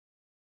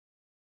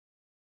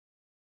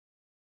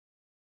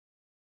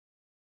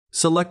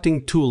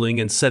Selecting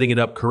tooling and setting it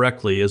up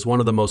correctly is one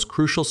of the most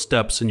crucial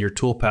steps in your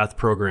toolpath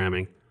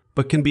programming,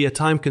 but can be a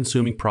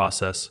time-consuming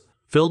process,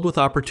 filled with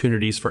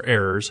opportunities for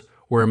errors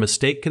where a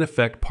mistake can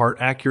affect part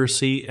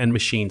accuracy and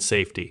machine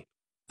safety.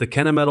 The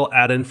Kennametal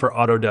add-in for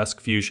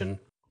Autodesk Fusion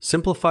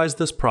simplifies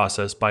this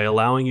process by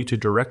allowing you to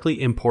directly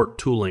import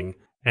tooling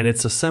and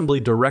its assembly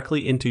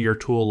directly into your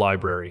tool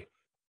library.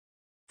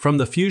 From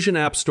the Fusion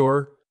App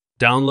Store,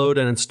 download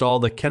and install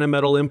the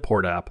Kennametal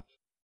Import app.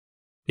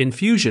 In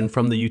Fusion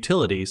from the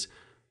utilities,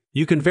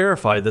 you can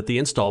verify that the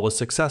install was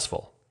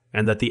successful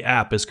and that the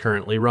app is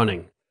currently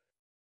running.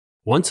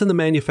 Once in the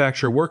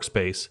manufacturer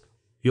workspace,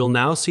 you'll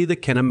now see the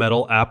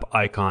Kennametal app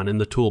icon in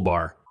the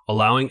toolbar,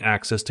 allowing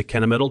access to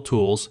Kennametal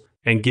tools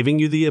and giving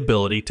you the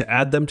ability to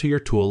add them to your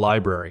tool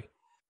library.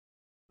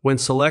 When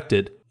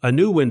selected, a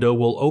new window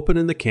will open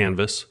in the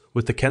canvas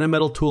with the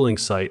Kennametal tooling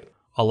site,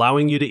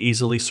 allowing you to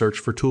easily search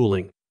for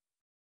tooling.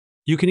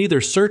 You can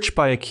either search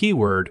by a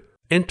keyword,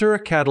 enter a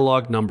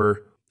catalog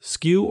number,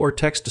 SKU or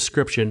text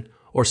description,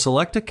 or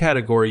select a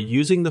category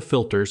using the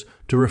filters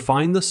to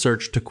refine the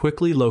search to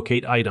quickly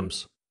locate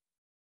items.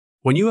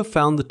 When you have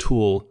found the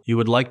tool you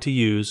would like to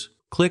use,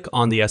 click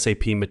on the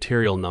SAP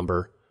material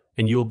number,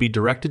 and you will be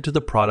directed to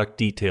the product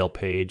detail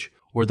page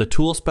where the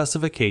tool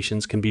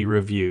specifications can be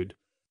reviewed.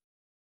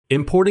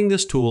 Importing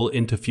this tool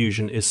into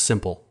Fusion is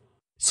simple.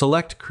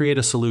 Select Create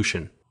a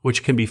Solution,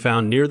 which can be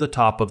found near the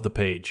top of the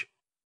page.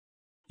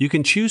 You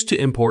can choose to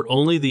import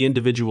only the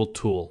individual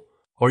tool,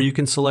 or you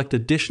can select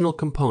additional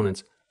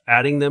components,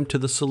 adding them to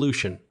the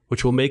solution,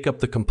 which will make up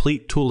the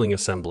complete tooling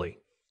assembly.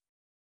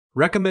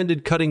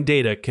 Recommended cutting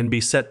data can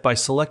be set by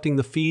selecting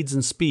the feeds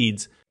and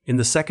speeds in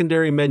the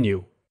secondary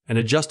menu and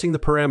adjusting the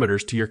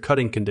parameters to your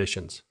cutting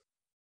conditions.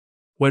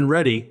 When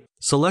ready,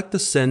 select the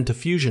Send to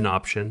Fusion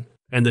option,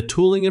 and the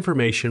tooling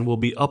information will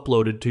be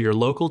uploaded to your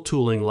local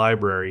tooling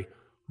library,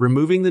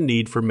 removing the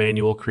need for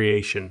manual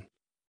creation.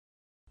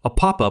 A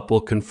pop-up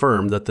will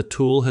confirm that the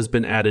tool has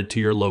been added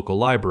to your local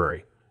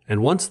library,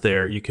 and once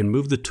there, you can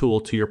move the tool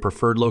to your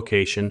preferred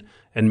location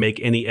and make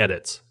any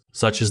edits,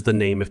 such as the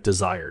name if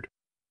desired.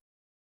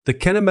 The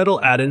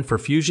Kennametal add-in for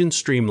Fusion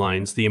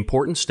streamlines the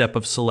important step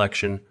of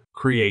selection,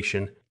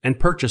 creation, and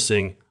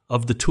purchasing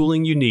of the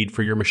tooling you need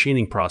for your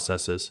machining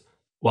processes,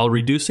 while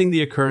reducing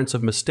the occurrence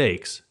of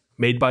mistakes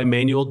made by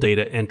manual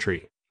data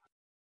entry.